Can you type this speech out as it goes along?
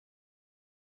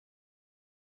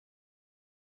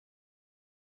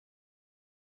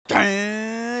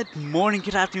Good morning,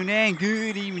 good afternoon, and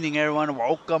good evening, everyone.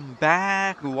 Welcome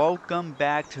back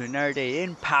to another day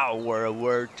in Power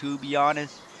Word. To be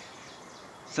honest,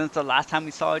 since the last time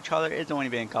we saw each other, it's only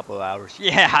been a couple of hours.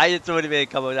 Yeah, it's only been a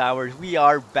couple of hours. We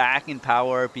are back in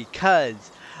Power because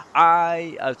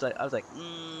I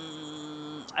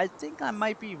think I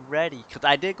might be ready because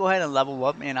I did go ahead and level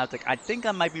up, and I was like, I think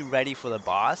I might be ready for the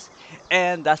boss,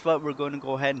 and that's what we're going to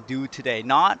go ahead and do today.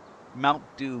 Not Mount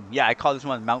Doom. Yeah, I call this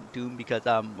one Mount Doom because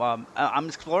I'm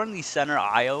exploring the center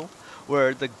aisle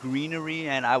where the greenery,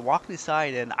 and I walk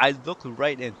beside and I look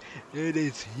right, and it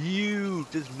is huge.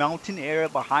 This mountain area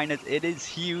behind us, it is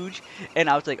huge. And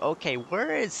I was like, okay,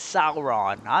 where is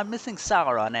Sauron? I'm missing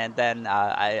Sauron. And then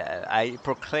I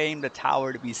proclaimed the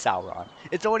tower to be Sauron.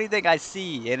 It's the only thing I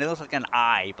see, and it looks like an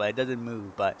eye, but it doesn't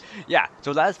move. But yeah,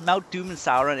 so that's Mount Doom, and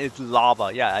Sauron is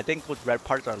lava. Yeah, I think those red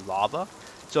parts are lava.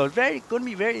 So it's going to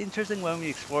be very interesting when we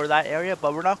explore that area,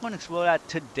 but we're not going to explore that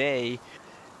today.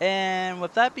 And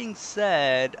with that being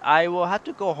said, I will have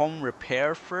to go home,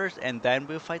 repair first, and then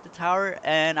we'll fight the tower.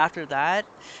 And after that,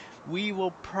 we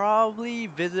will probably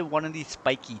visit one of these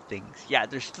spiky things. Yeah,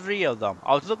 there's three of them.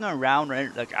 I was looking around,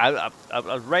 right? Like I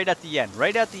was right at the end.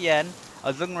 Right at the end, I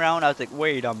was looking around. I was like,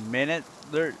 wait a minute,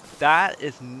 that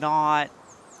is not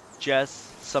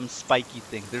just some spiky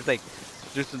thing. There's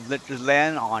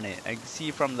land on it. I can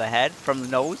see from the head, from the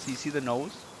nose. You see the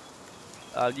nose?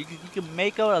 You can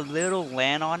make out a little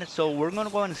land on it, so we're gonna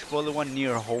go and explore the one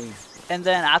near home. And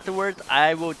then afterwards,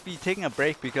 I will be taking a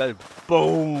break because,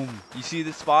 boom! You see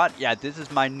this spot? Yeah, this is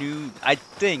my new. I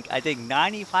think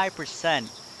 95%.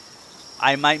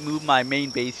 I might move my main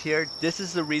base here. This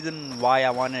is the reason why I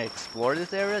want to explore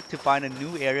this area, to find a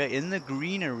new area in the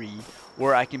greenery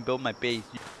where I can build my base.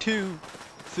 2,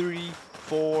 3,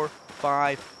 4,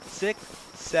 5, 6,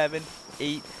 7,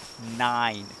 8,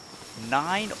 9.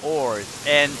 9 ores,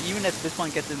 and even if this one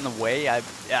gets in the way,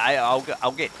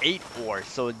 I'll get 8 ores.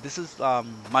 So this is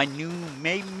my new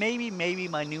maybe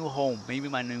my new home.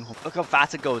 Look how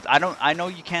fast it goes. I know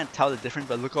you can't tell the difference,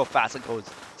 but look how fast it goes.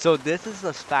 So this is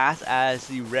as fast as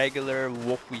the regular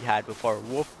wolf we had before.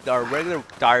 Our regular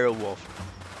dire wolf.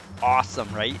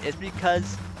 Awesome, right? It's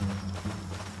because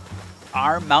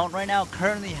our mount right now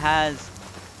currently has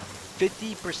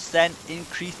 50%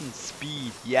 increase in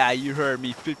speed. Yeah, you heard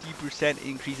me. 50%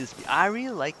 increase in speed. I really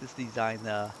like this design.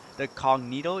 The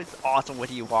Cognito is awesome when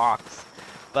he walks.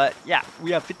 But yeah,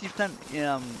 we have 50%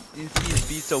 increase in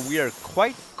speed, so we are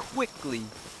quite quickly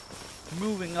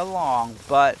moving along.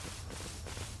 But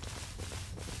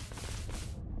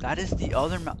that is the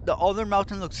other mountain. The other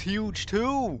mountain looks huge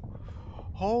too.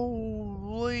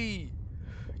 Holy.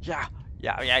 Yeah,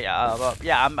 yeah.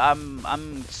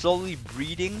 I'm slowly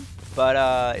breeding, but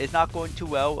it's not going too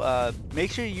well.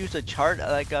 Make sure you use a chart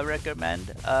like I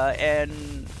recommend.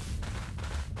 And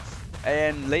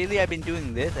lately I've been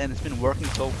doing this, and it's been working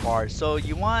so far. So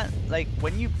you want, like,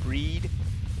 when you breed,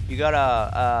 you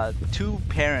got two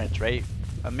parents, right?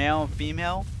 A male and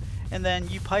female, and then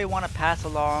you probably want to pass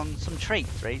along some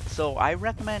traits, right? So I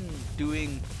recommend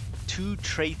doing 2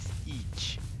 traits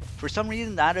each. For some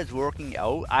reason that is working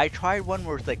out. I tried one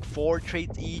where it's like 4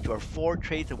 traits each, or 4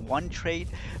 traits and 1 trait,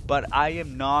 but I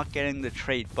am not getting the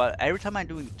trait. But every time I'm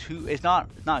doing 2, it's not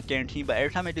guaranteed, but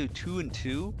every time I do 2 and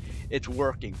 2, it's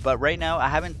working. But right now I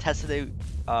haven't tested it,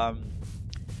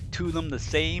 2 of them the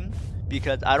same,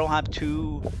 because I don't have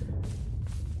 2.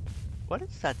 What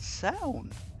is that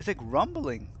sound? It's like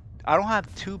rumbling. I don't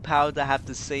have 2 pals that have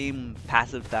the same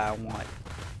passive that I want.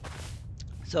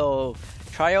 So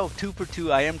try out 2 for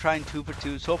 2. I am trying 2 for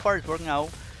 2. So far it's working out.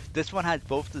 This one has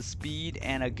both the speed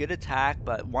and a good attack,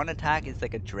 but one attack is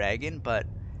like a dragon, but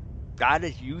that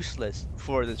is useless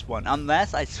for this one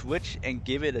unless I switch and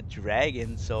give it a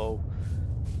dragon. So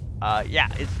yeah,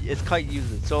 it's quite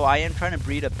useless. So I am trying to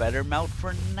breed a better mount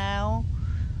for now,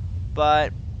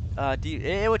 but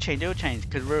it will change.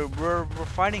 Because we're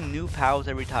finding new pals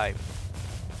every time.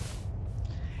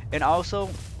 And also,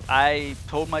 I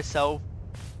told myself,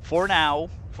 for now,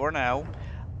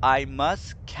 I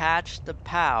must catch the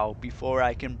POW before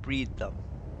I can breed them.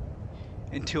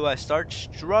 Until I start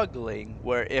struggling,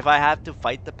 where if I have to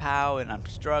fight the POW and I'm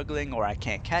struggling or I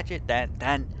can't catch it, then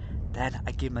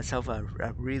I give myself a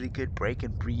really good break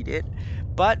and breed it.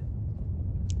 But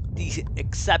the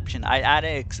exception, I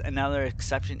added another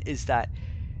exception, is that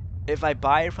if I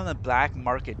buy it from the black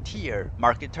marketer,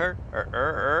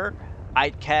 I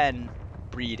can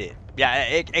breed it. Yeah,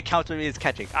 it counts with me as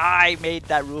catching. I made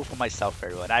that rule for myself,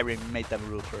 everyone. I made that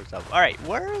rule for myself. Alright,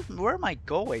 where am I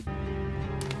going?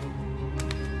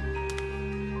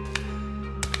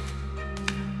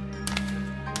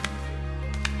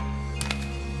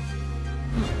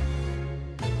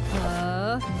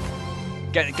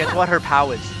 Guess what her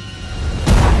POW is?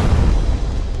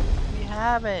 We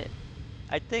have it.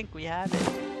 I think we have it.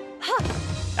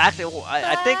 Actually, well,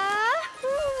 I think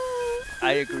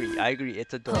I agree.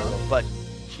 It's adorable, but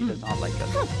she does not like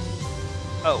us.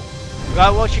 Oh,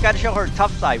 well, she got to show her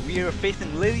tough side. We are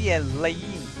facing Lily and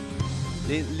Lillian.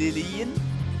 Lillian.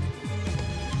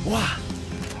 Wow.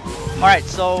 All right,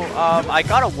 so I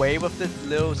got away with this a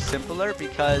little simpler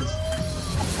because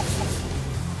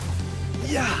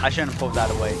I shouldn't have pulled that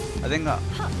away. I think.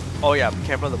 Oh yeah, be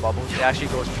careful of the bubbles. It actually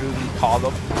goes through the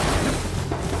column.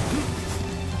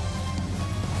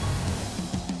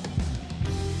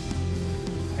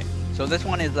 So this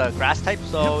one is a grass type,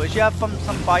 so if you have some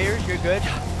fires, you're good.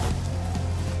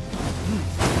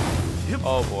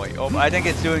 Oh boy, oh, I think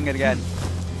it's doing it again.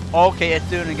 Okay, it's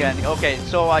doing it again. Okay,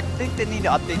 so I think they need to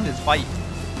update this fight.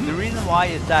 The reason why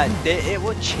is that it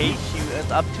will chase you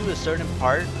up to a certain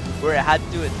part where it had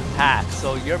to do its attack.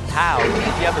 So your POW,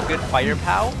 if you have a good fire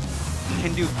POW,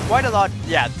 can do quite a lot,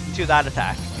 yeah, to that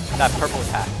attack, that purple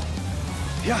attack.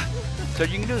 Yeah. So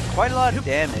you can do quite a lot of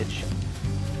damage.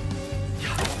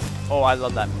 Oh, I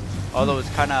love that move. Although it's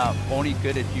kind of only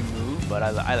good if you move, but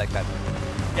I like that move.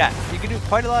 Yeah, you can do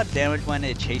quite a lot of damage when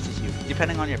it chases you,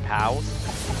 depending on your POWs.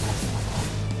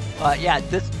 Yeah,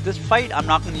 this fight, I'm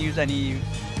not going to use any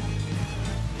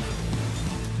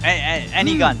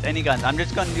guns. I'm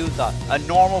just going to use a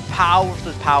normal POW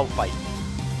versus POW fight.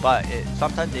 But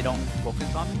sometimes they don't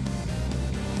focus on me.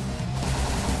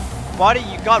 Buddy,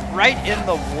 you got right in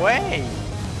the way.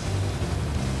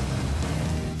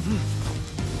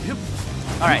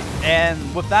 Alright,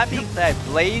 and with that being said,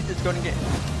 Blaze is going to get...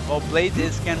 Well, Blaze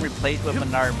is getting replaced with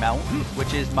another mount,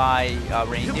 which is my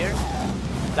reindeer.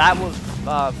 That will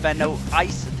fend out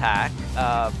ice attack.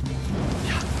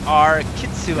 Our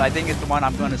Kitsu, I think, is the one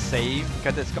I'm going to save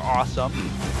because it's awesome.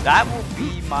 That will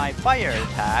be my fire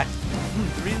attack.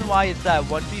 The reason why is that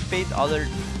once we face other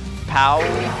POW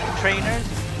trainers,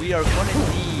 we are going to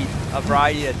need a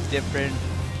variety of different,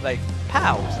 like,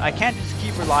 POWs. I can't just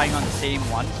keep relying on the same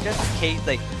ones, just in case,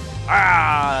 like,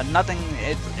 nothing,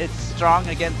 it's strong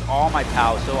against all my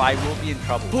POWs, so I will be in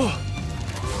trouble.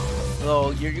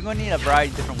 So you're going to need a variety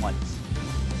of different ones.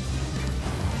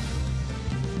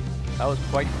 That was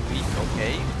quite weak,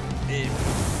 okay.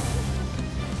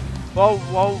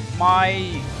 Well,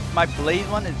 my Blaze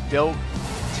one is built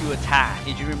to attack.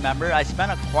 Did you remember? I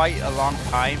spent quite a long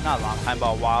time, not a long time,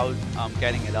 but a while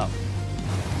getting it up.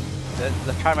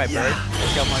 Let's try my bird.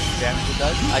 Let's see how much damage it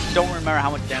does. I don't remember how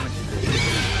much damage it did.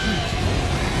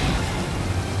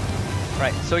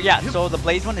 Right, so yeah, so the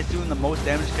Blaze one is doing the most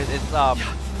damage because it's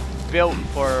built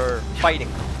for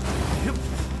fighting.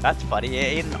 That's funny.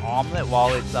 It ate an omelet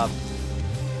while it's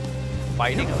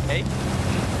fighting, okay?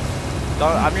 So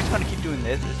I'm just gonna keep doing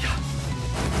this.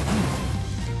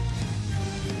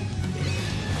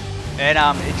 And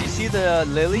if you see the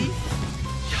Lily,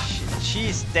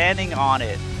 she's standing on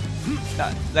it.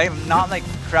 Not like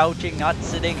crouching, not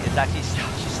sitting. It's actually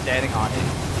she's standing on it.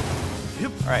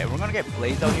 All right, we're gonna get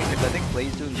Blaze out here because I think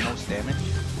Blaze is doing the most damage.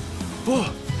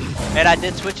 And I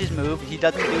did switch his move. He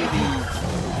doesn't do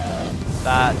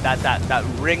that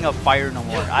ring of fire no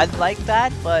more. I like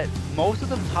that, but most of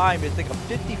the time it's like a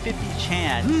 50-50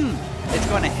 chance it's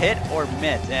going to hit or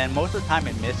miss, and most of the time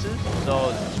it misses.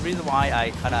 So that's the reason why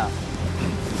I kind of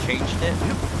changed it.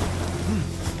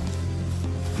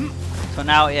 So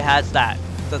now it has that.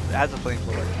 It has a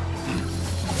flamethrower.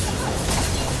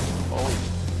 Oh.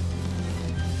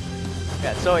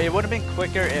 Yeah, so it would have been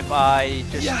quicker if I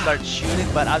just start shooting,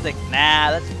 but I was like,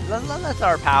 nah, let's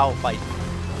our POW fight.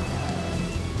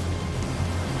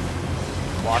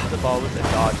 Watch the bubbles and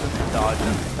dodge them and dodge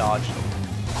them and dodge them.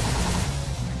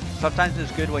 Sometimes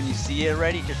it's good when you see it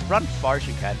already, just run as far as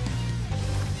you can.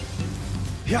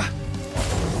 Yeah.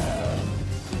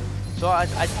 So I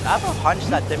have a hunch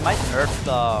that they might nerf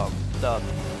the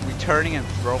returning and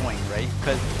throwing, right?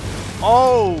 Because,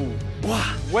 oh,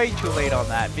 way too late on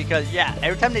that. Because yeah,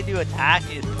 every time they do attack,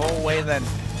 it pull away then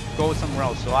go somewhere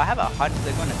else. So I have a hunch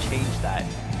they're going to change that.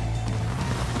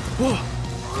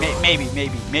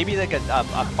 Maybe like a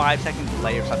 5-second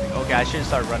delay or something. Okay, I should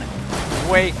start running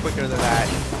way quicker than that.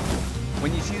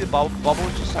 When you see the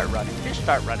bubbles, just start running. Just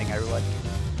start running, everyone.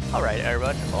 All right,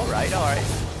 everyone. All right.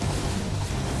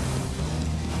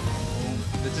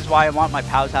 This is why I want my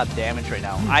POWs to have damage right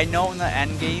now. I know in the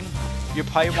end game, you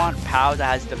probably want POW that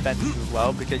has defense as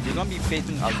well, because you're gonna be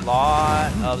facing a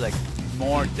lot of like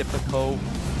more difficult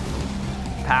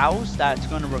POWs that's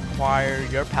gonna require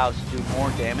your POWs to do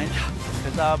more damage.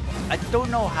 Because I don't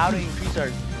know how to increase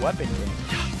our weapon damage.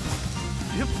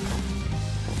 Yep.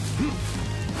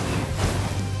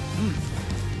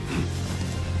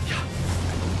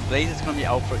 Blaze is gonna be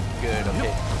out for good.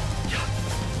 Okay.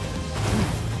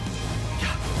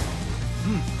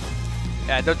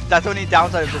 Yeah, that's the only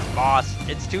downside of this boss.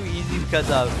 It's too easy because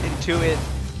into it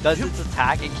does its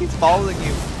attack. It keeps following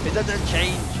you. It doesn't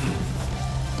change.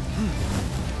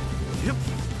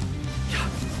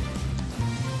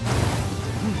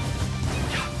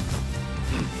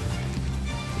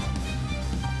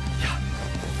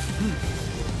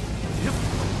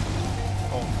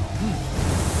 Oh.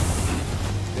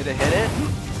 Did it hit it?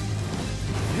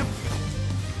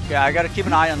 Yeah, I gotta keep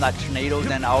an eye on that tornado,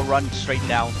 then I'll run straight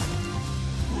down.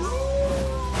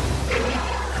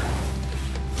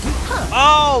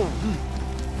 Oh!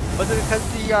 Was it because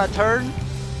the turn?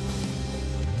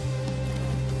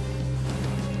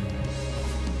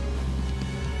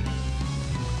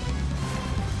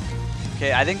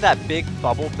 Okay, I think that big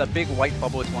bubble, that big white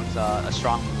bubble is one's a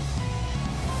strong move.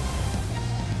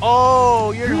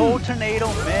 Oh, your whole tornado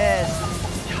missed.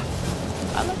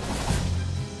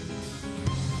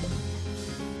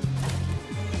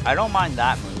 I don't mind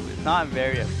that move. It's not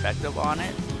very effective on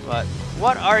it, but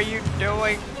what are you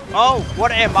doing? Oh,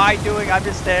 what am I doing? I'm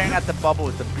just staring at the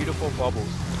bubbles, the beautiful bubbles.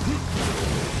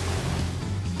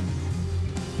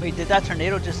 Wait, did that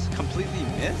tornado just completely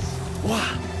miss?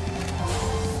 What?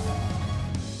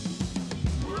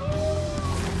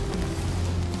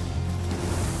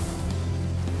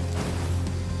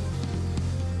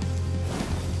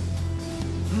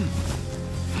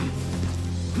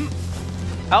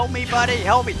 Help me, buddy!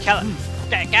 Help me! Kill her!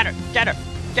 Get her! Get her!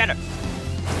 Get her!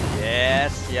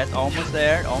 Yes, yes, almost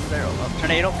there, almost there. Oh,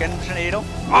 tornado, get in the tornado.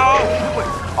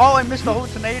 Oh! Oh, I missed the whole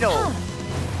tornado!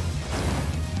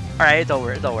 Alright, it's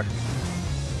over, it's over.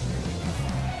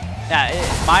 Yeah,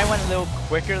 mine went a little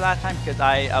quicker last time because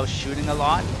I was shooting a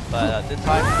lot, but this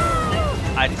time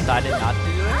I decided not to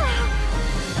do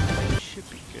it. It should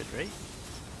be good, right?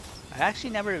 I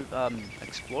actually never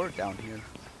explored down here.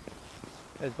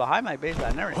 It's behind my base,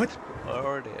 I never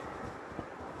explored it.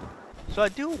 So I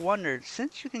do wonder,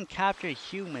 since you can capture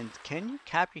humans, can you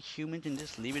capture humans and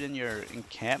just leave it in your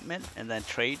encampment and then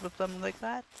trade with them like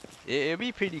that? It'd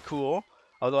be pretty cool.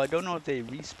 Although I don't know if they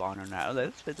respawn or not.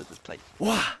 Let's visit this place.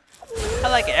 Wow. I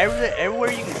like it.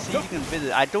 Everywhere you can see, you can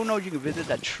visit. I don't know if you can visit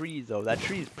that tree though. That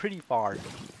tree is pretty far.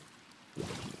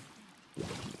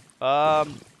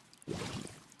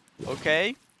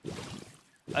 Okay.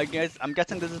 I'm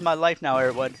guessing this is my life now,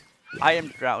 everyone. I am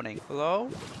drowning. Hello?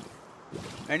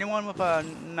 Anyone with a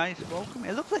nice welcome?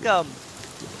 It looks like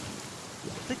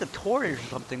it's like a tortoise or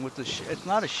something with the it's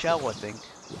not a shell, I think.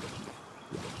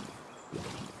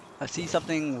 I see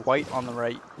something white on the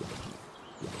right.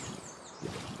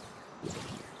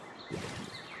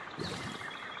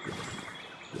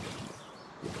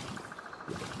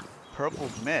 Purple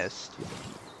mist.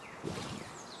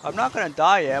 I'm not gonna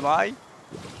die, am I?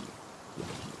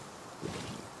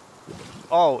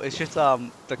 Oh, it's just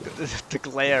the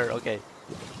glare. Okay,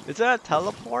 is that a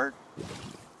teleport?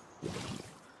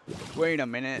 Wait a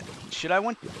minute. Should I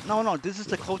want? No, no. This is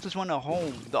the closest one to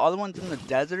home. The other one's in the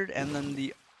desert, and then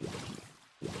the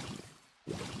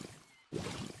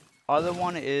other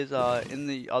one is in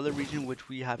the other region, which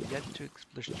we have yet to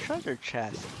explore. There's treasure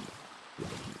chest.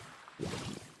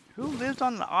 Who lives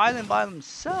on an island by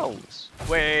themselves?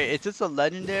 Wait, is this a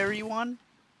legendary one?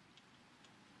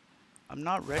 I'm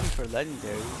not ready for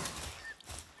legendaries.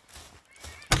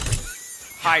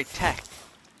 High tech.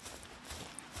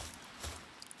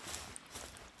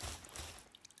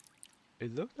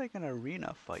 It looks like an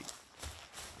arena fight.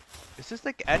 Is this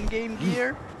like endgame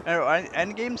gear? Or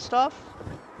endgame stuff?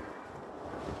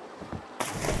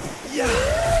 Yeah.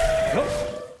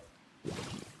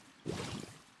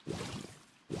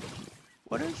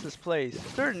 What is this place?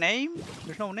 Is there a name?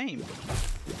 There's no name.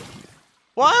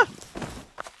 What?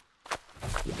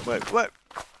 What?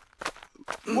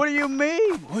 What do you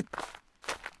mean? What?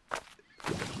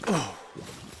 Oh.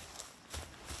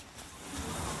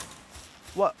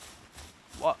 What?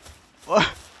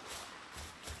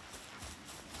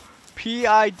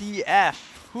 PIDF.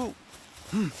 Who?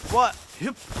 What?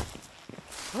 Yep.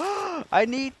 I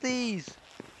need these.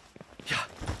 Yeah.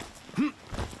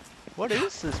 What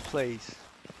is this place?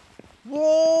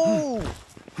 Whoa!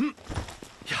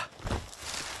 Yeah.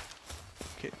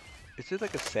 Okay. Is it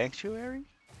like a sanctuary?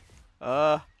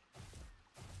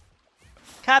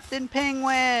 Captain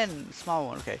Penguin! Small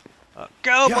one, okay.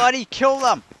 Go, yeah. Buddy! Kill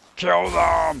them! Kill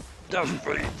them!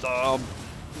 Defeat them!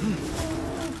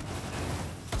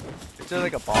 Is there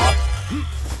like a boss?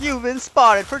 You've been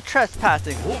spotted for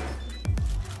trespassing!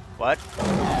 What?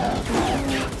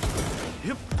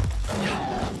 Yep.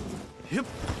 Yep.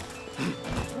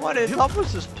 What is up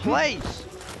with this place?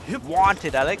 Yep.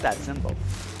 Wanted, I like that symbol.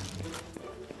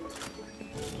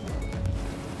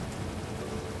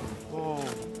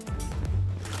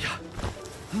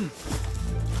 I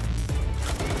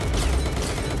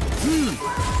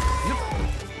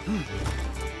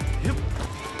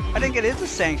think it is a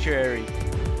sanctuary.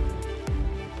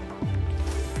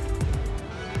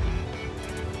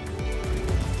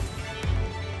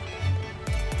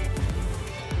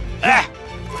 Ah!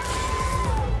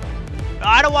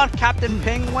 I don't want Captain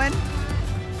Penguin.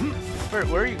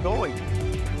 Where are you going?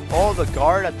 Oh, the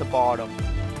guard at the bottom.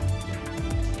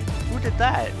 Who did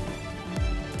that?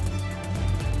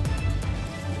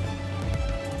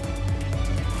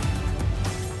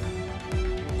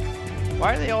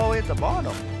 Why are they all the way at the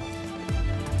bottom?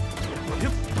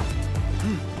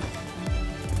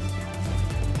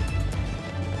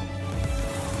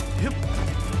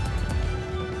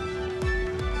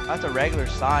 That's a regular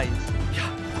size.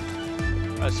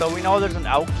 So we know there's an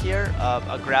elk here,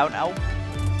 a ground elk.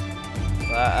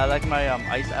 I like my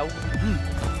ice elk.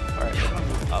 Alright, we're gonna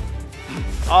move up.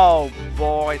 Oh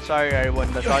boy, sorry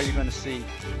everyone, that's all you're gonna see.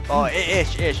 Oh,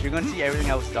 ish, you're gonna see everything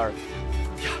else dark.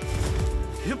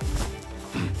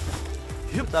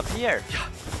 What's up here?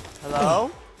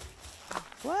 Hello?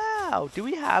 Wow, do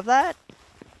we have that?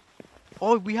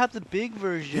 Oh, we have the big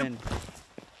version.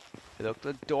 It looked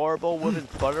adorable with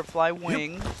its butterfly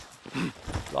wings. A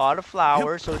lot of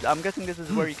flowers, so I'm guessing this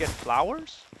is where you get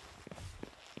flowers?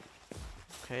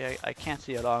 Okay, I can't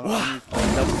see it all. That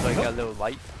was like a little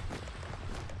light.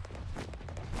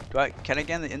 Can I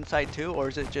get on the inside too, or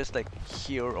is it just like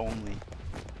here only?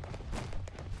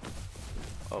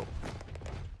 Oh.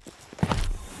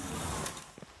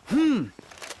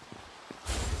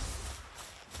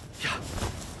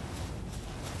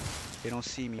 They don't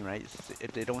see me, right?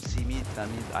 If they don't see me, that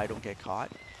means I don't get caught.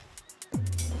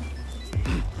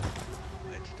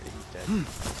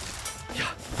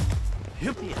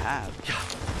 What do you have?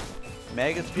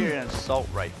 Mega Spear and Assault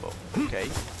Rifle. Okay.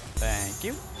 Thank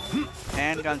you.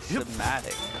 Handgun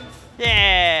Schematic.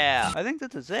 Yeah! I think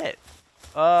this is it.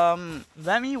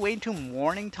 Let me wait until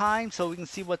morning time so we can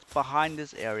see what's behind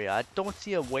this area. I don't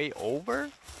see a way over.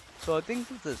 So I think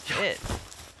this is it.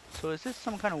 So is this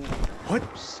some kind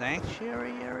of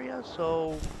sanctuary area?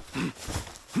 So...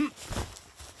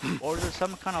 or is it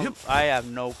some kind of... I have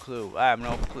no clue. I have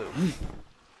no clue.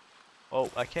 Oh,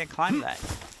 I can't climb that.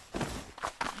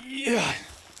 Yeah.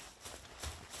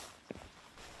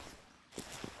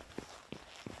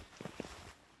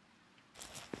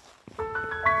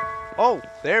 Oh,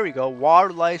 there we go.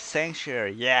 Wildlife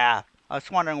Sanctuary. Yeah. I was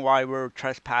wondering why we're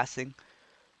trespassing.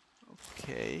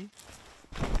 Okay.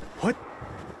 What?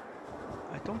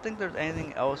 I don't think there's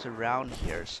anything else around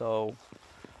here, so...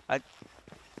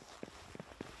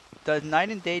 Does night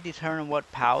and day determine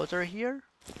what pals are here?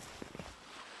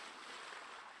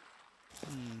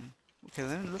 Okay,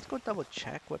 then let's go double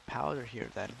check what pals are here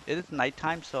then. It is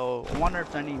nighttime, so I wonder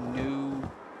if any new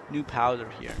pals are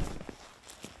here.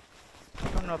 I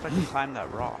don't know if I can climb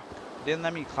that rock. It didn't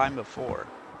let me climb before.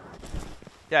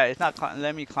 Yeah, it's not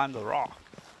letting me climb the rock.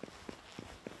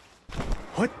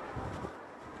 What?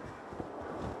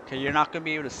 Okay, you're not gonna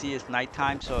be able to see it's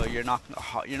nighttime, so you're not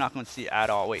gonna see it at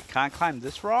all. Wait, can I climb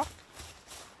this rock?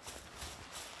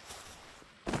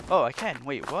 Oh, I can.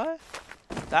 Wait, what?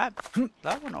 That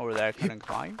one over there I couldn't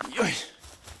climb.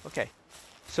 Okay,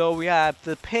 so we have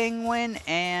the penguin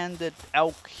and the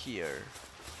elk here.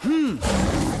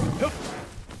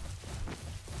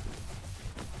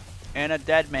 And a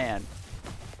dead man.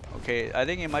 Okay, I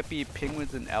think it might be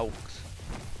penguins and elks.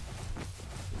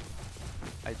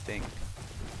 I think.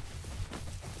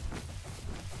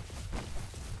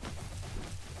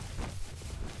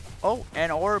 Oh,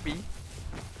 and Orby.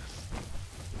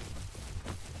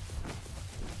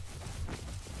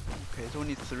 Okay, it's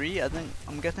only 3.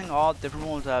 I'm guessing all different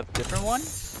ones have different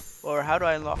ones? Or how do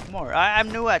I unlock more?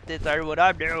 I'm new at this, what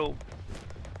I'm new.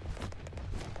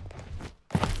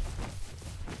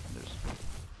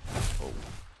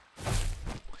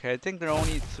 Okay, I think there are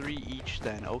only 3 each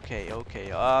then. Okay.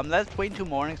 Let's wait until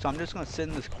morning, so I'm just gonna sit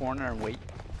in this corner and wait.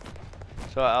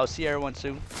 So I'll see everyone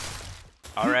soon.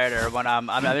 Alright everyone,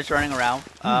 I'm just running around.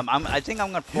 I think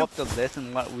I'm gonna pull up the list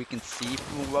and what we can see,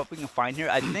 what we can find here.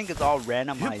 I think it's all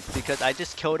randomized because I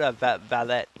just killed a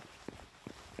valet.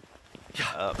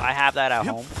 I have that at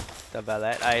home, the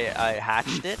valet. I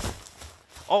hatched it.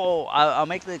 Oh, I'll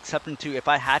make the exception too. If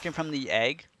I hatch it from the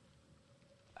egg,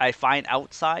 I find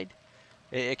outside,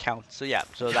 it counts. So yeah,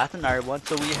 so that's another one.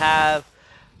 So we have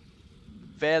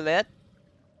valet,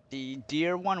 the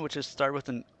deer one, which is start with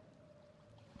an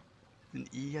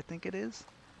E, I think it is.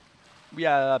 We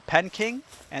have Pen King,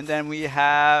 and then we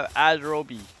have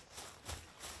Azrobi.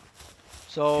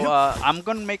 So I'm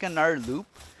gonna make another loop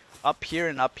up here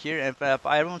and up here. And if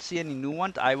I don't see any new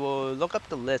ones, I will look up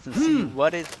the list and see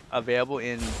what is available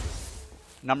in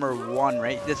number 1,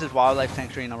 right? This is Wildlife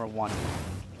Sanctuary number 1.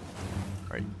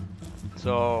 Right.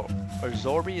 So,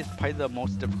 Zorby is probably the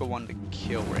most difficult one to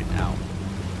kill right now.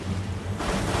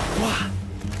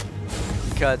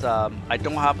 Because I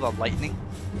don't have the lightning.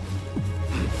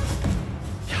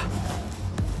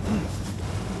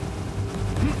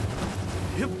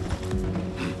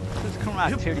 This is current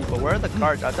activity, but where are the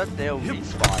guards? I thought they'll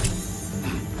respawn.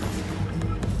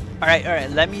 Alright,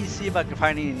 let me see if I can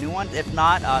find any new ones. If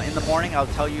not, in the morning I'll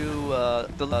tell you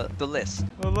the list.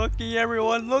 Oh, looky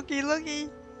everyone, looky!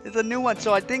 It's a new one.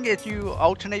 So I think if you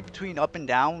alternate between up and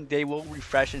down, they will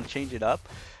refresh and change it up.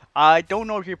 I don't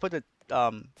know if you put the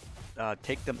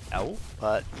take them out,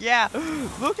 but yeah,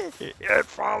 look at it. It's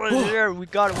finally here. We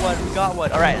got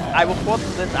one. Alright, I will pull up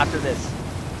the list after this.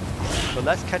 So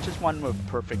let's catch this one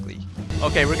perfectly.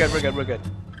 Okay, we're good.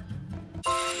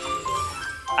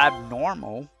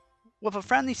 Abnormal. With a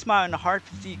friendly smile and a hard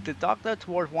physique, the doctor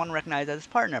towards one recognized as his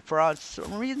partner. For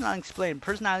some reason unexplained,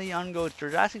 personality undergoes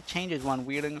drastic changes when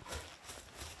wielding.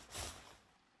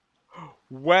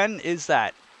 When is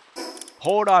that?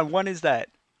 Hold on, when is that?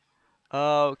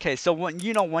 Okay, so when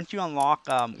once you unlock,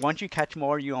 once you catch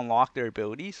more, you unlock their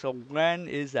ability. So when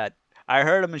is that? I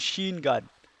heard a machine gun.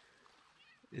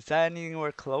 Is that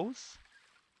anywhere close?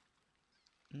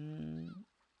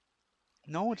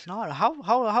 No, it's not.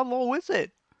 How low is it?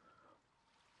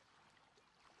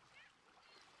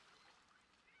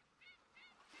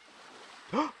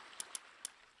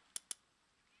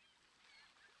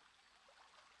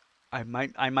 I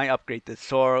might upgrade this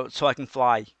so I can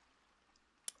fly.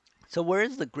 So where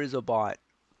is the Grizzlebot?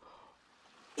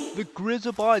 The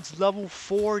Grizzlebot is level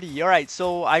 40. Alright,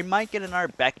 so I might get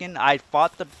another Beacon. I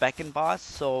fought the Beacon boss,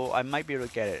 so I might be able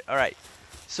to get it. Alright.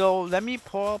 So let me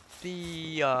pull up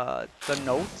the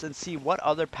notes and see what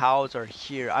other pals are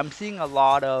here. I'm seeing a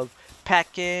lot of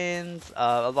Peckins,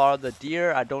 a lot of the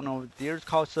deer. I don't know what deer's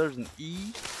called, so there's an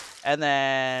E. And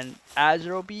then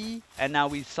Azerobe, and now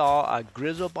we saw a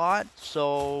Grizzlebot.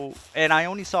 So, and I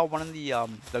only saw one of the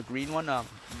green one,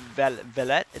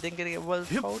 Velet, I think it was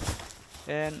called.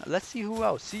 And let's see who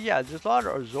else. See, yeah, there's a lot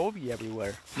of Azobi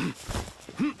everywhere.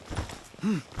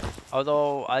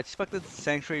 Although I expected the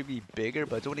sanctuary to be bigger,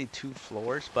 but it's only 2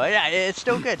 floors. But yeah, it's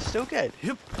still good,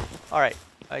 All right,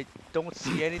 I don't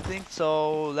see anything,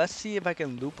 so let's see if I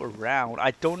can loop around.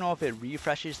 I don't know if it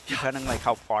refreshes depending like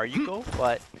how far you go,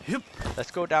 but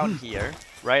let's go down here,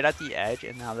 right at the edge,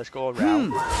 and now let's go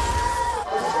around.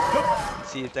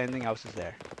 See if anything else is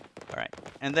there. Alright,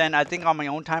 and then I think on my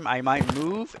own time I might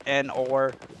move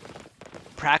or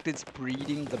practice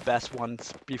breeding the best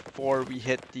ones before we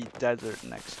hit the desert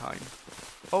next time.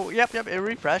 Oh, yep, it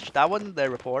refreshed. That wasn't there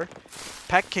before.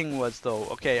 Pet King was though.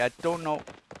 Okay, I don't know.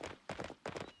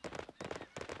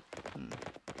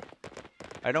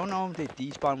 I don't know if they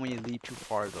despawn when you leave too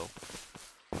far though.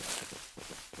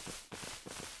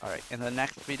 Alright, in the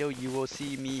next video you will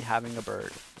see me having a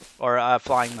bird. Or a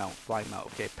flying mount.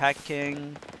 Okay, Pet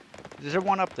King. Is there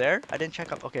one up there? I didn't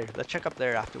check up. Okay, let's check up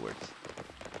there afterwards.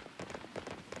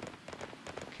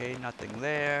 Okay, nothing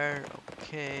there.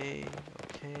 Okay,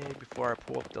 before I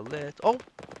pull up the list. Oh,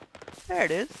 there it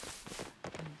is.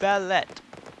 Ballet.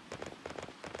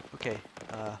 Okay,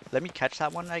 let me catch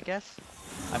that one, I guess.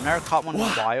 I've never caught one in a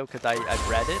while because I've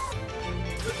read it.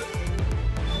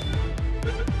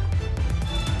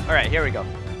 Alright, here we go.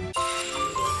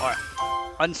 Alright,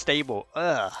 unstable.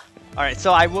 Ugh. Alright,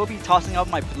 so I will be tossing out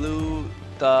my blue,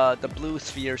 the blue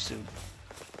sphere soon.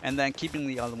 And then keeping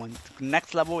the other one.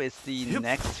 Next level is the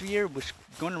next sphere, which is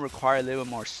going to require a little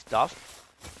more stuff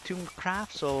to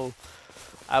craft. So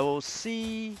I will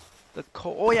see the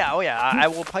coal. Oh yeah. I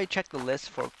will probably check the list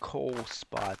for coal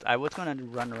spots. I was going to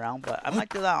run around, but I might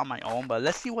do that on my own. But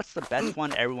let's see what's the best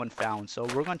one everyone found. So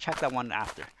we're going to check that one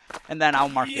after. And then I'll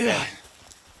mark it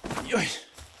in.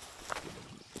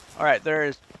 Alright,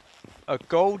 there's a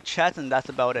gold chest, and that's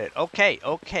about it. Okay.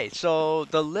 So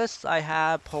the list I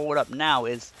have pulled up now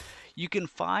is you can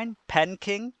find Pen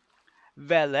King,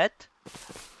 Velet,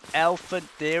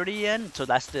 Alphadarian, so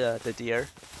that's the deer,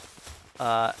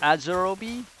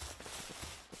 Azerobe,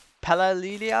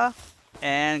 Pelalilia,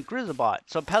 and Grizzlebot.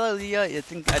 So Pelalilia, I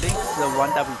think the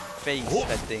one that we faced,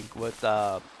 I think, with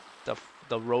the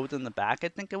road in the back, I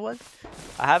think it was.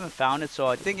 I haven't found it, so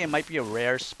I think it might be a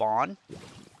rare spawn.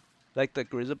 Like the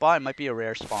Grizzlebot, it might be a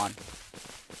rare spawn.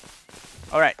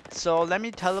 Alright, so let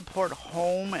me teleport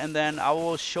home, and then I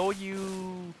will show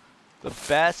you the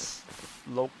best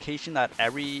location that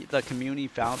the community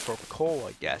found for coal,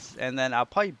 I guess. And then I'll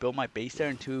probably build my base there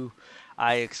until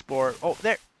I explore. Oh,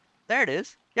 there it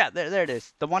is. Yeah, there it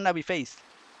is. The one that we faced.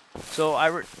 So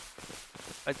I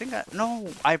think no,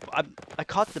 I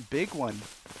caught the big one.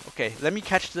 Okay, let me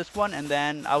catch this one and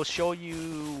then I'll show you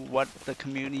what the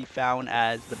community found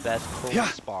as the best cold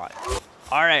spot.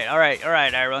 All right,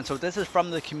 everyone. So this is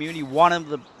from the community, one of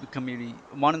the community,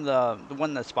 one of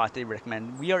the spots they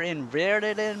recommend. We are in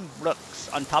Raritan Brooks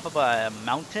on top of a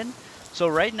mountain. So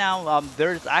right now,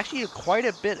 there's actually quite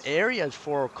a bit areas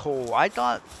for coal. I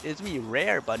thought it's gonna be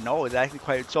rare, but no, it's actually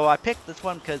quite. So I picked this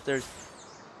one because there's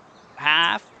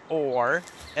half ore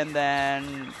and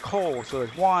then coal. So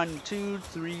there's 1, 2,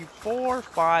 3, 4,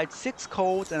 5, 6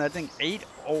 coals and I think 8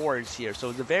 ores here. So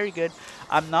it's a very good.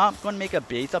 I'm not going to make a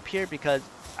base up here because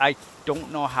I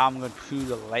don't know how I'm going to do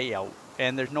the layout.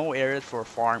 And there's no areas for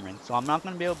farming. So I'm not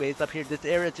going to build a base up here. This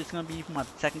area is just going to be my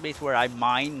second base where I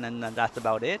mine and then that's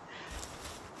about it.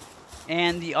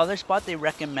 And the other spot they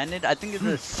recommended, I think it's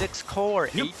a 6 coal or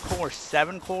 8 coal or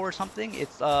 7 coal or something.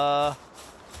 It's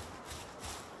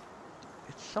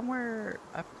somewhere,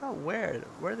 I forgot where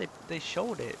they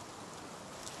showed it.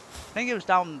 I think it was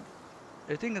down,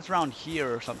 I think it's around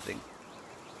here or something.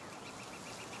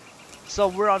 So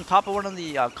we're on top of one of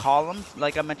the columns,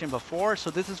 like I mentioned before. So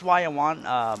this is why I want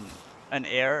an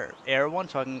air one,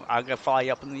 so I can fly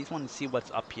up on these ones and see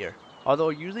what's up here. Although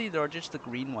usually they're just the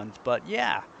green ones, but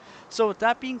yeah. So with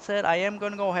that being said, I am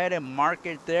going to go ahead and mark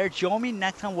it there. Join me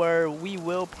next time where we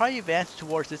will probably advance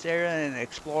towards this area and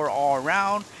explore all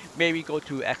around. Maybe go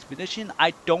to expedition.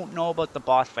 I don't know about the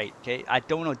boss fight, okay? I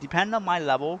don't know. Depends on my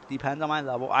level.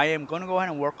 I am going to go ahead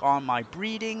and work on my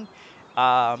breeding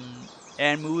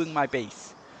and moving my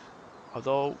base.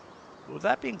 Although, with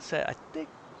that being said, I think...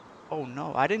 Oh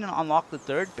no, I didn't unlock the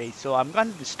third base, so I'm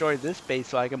going to destroy this base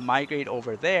so I can migrate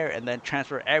over there and then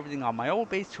transfer everything on my old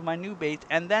base to my new base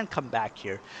and then come back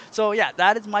here. So yeah,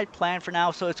 that is my plan for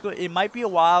now. So it's good. It might be a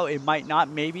while, it might not.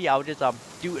 Maybe I'll just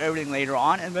do everything later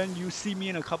on and then you see me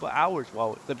in a couple hours.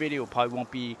 Well, the video probably won't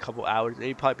be a couple hours.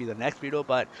 It'll probably be the next video,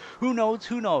 but who knows,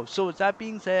 who knows. So with that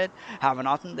being said, have an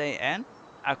awesome day and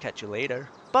I'll catch you later.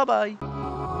 Bye bye.